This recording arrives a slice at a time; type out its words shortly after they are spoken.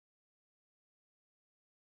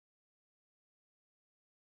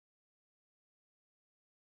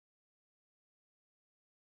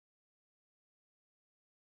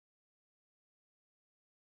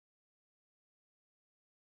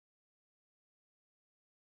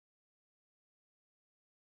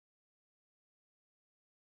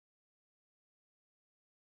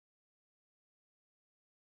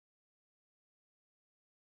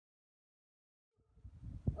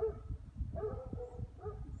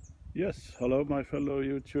Yes, hello my fellow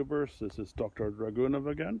YouTubers, this is Dr. Dragunov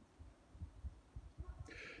again.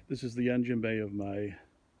 This is the engine bay of my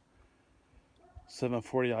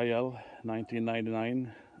 740IL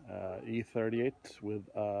 1999 E38 with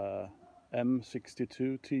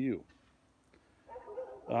M62 TU.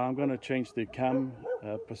 I'm going to change the cam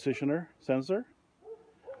positioner sensor.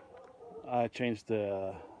 I changed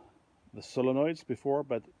the solenoids before,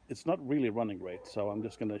 but it's not really running great, so I'm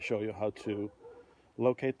just going to show you how to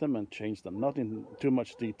locate them and change them. Not in too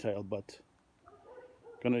much detail, but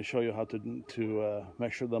going to show you how to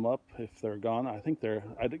measure them up if they're gone. I think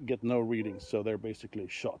I didn't get no readings, so they're basically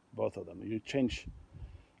shot, both of them.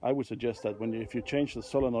 I would suggest that if you change the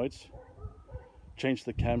solenoids, change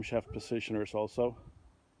the camshaft positioners also,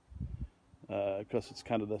 because it's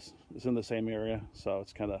kind of it's in the same area, so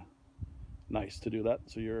it's kind of nice to do that.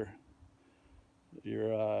 So you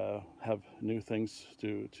have new things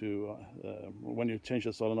to when you change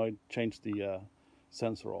the solenoid, change the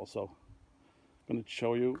sensor also. I'm going to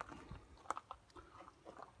show you.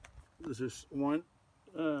 This is one,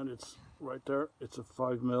 and it's right there. It's a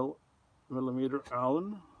 5mm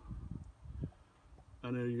Allen,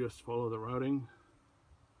 and then you just follow the routing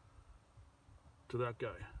to that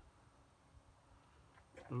guy.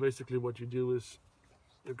 And basically, what you do is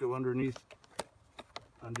you go underneath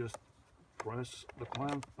and just press the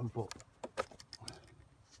clamp and pull.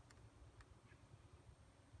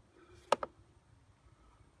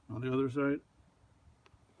 On the other side,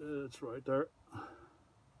 it's right there.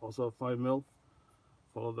 Also 5mm.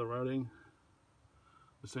 Follow the routing.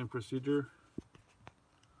 The same procedure.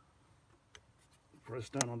 Press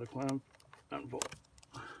down on the clamp and pull.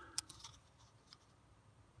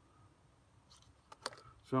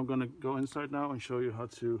 So I'm going to go inside now and show you how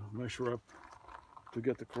to measure up to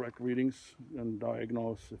get the correct readings and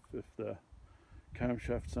diagnose if the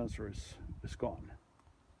camshaft sensor is gone.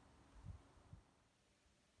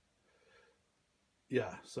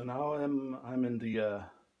 Yeah, so now I'm in the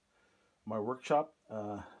my workshop,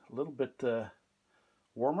 a little bit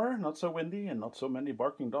warmer, not so windy, and not so many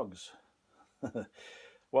barking dogs.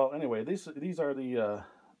 Well, anyway, these are the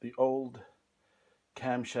old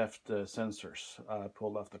camshaft sensors I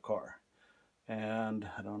pulled off the car, and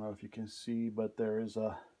I don't know if you can see, but there's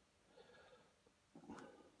a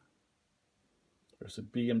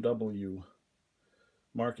BMW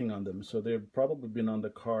marking on them, so they've probably been on the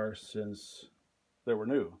car since they were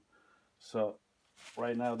new. So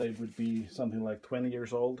right now they would be something like 20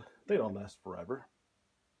 years old. They don't last forever.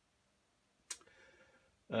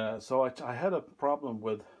 So I had a problem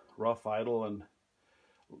with rough idle and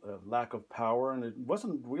lack of power, and it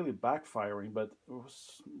wasn't really backfiring, but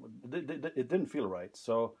it didn't feel right.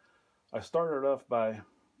 So I started off by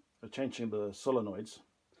changing the solenoids,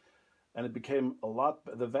 and it became a lot,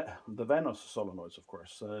 the Vanos solenoids, of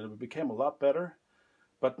course. It became a lot better,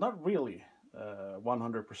 but not really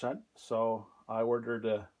 100%. So I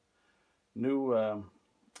ordered new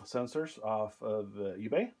sensors off of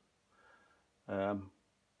eBay.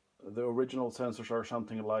 The original sensors are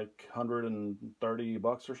something like 130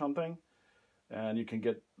 bucks or something, and you can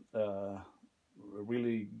get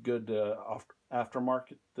really good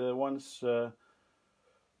aftermarket ones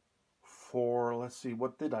for, let's see,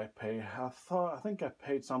 what did I pay? I think I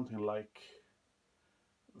paid something like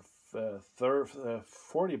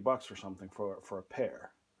 40 bucks or something for a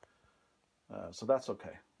pair. So that's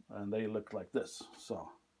okay, and they look like this. So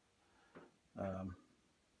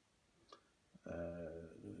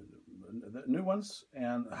the new ones.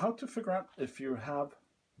 And how to figure out if you have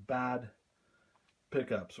bad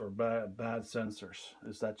pickups or bad sensors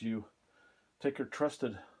is that you take your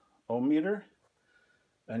trusted ohm meter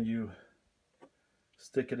and you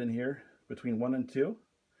stick it in here between 1 and 2,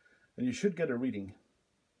 and you should get a reading.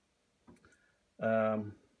 I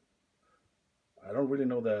don't really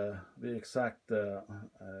know the exact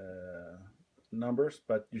numbers,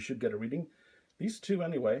 but you should get a reading. These two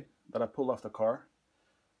anyway that I pulled off the car,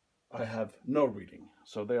 I have no reading,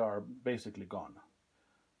 so they are basically gone.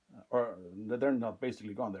 Or they're not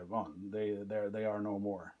basically gone, they're gone. They are no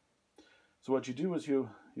more. So what you do is you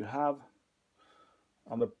have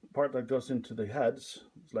on the part that goes into the heads,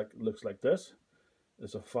 looks like this.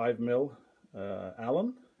 It's a 5mm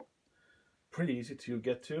Allen. Pretty easy to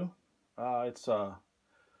get to. It's a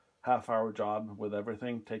half-hour job with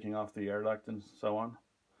everything, taking off the air duct and so on.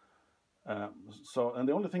 And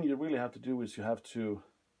the only thing you really have to do is you have to,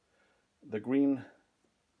 the green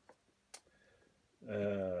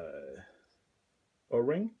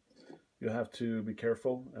O-ring, you have to be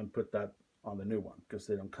careful and put that on the new one, because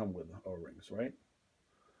they don't come with O-rings, right?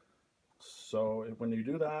 So when you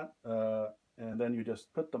do that, and then you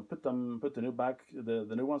just put the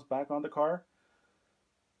new ones back on the car.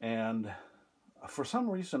 And for some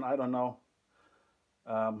reason, I don't know,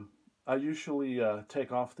 I usually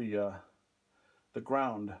take off the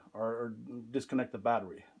ground or disconnect the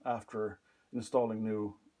battery after installing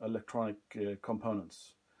new electronic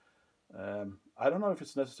components. I don't know if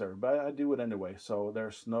it's necessary, but I do it anyway, so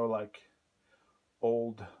there's no like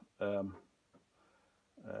old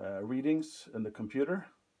readings in the computer,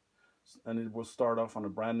 and it will start off on a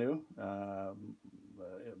brand new,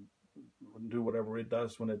 do whatever it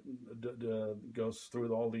does when it goes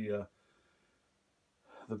through all the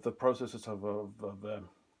processes of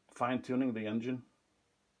fine-tuning the engine.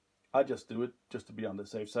 I just do it just to be on the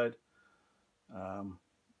safe side.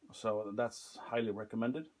 So that's highly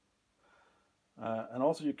recommended. And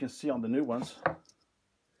also you can see on the new ones,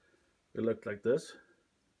 they look like this,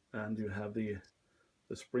 and you have the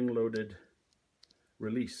spring-loaded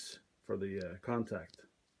release for the contact.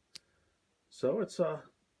 So it's a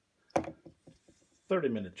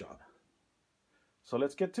 30-minute job. So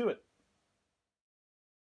let's get to it.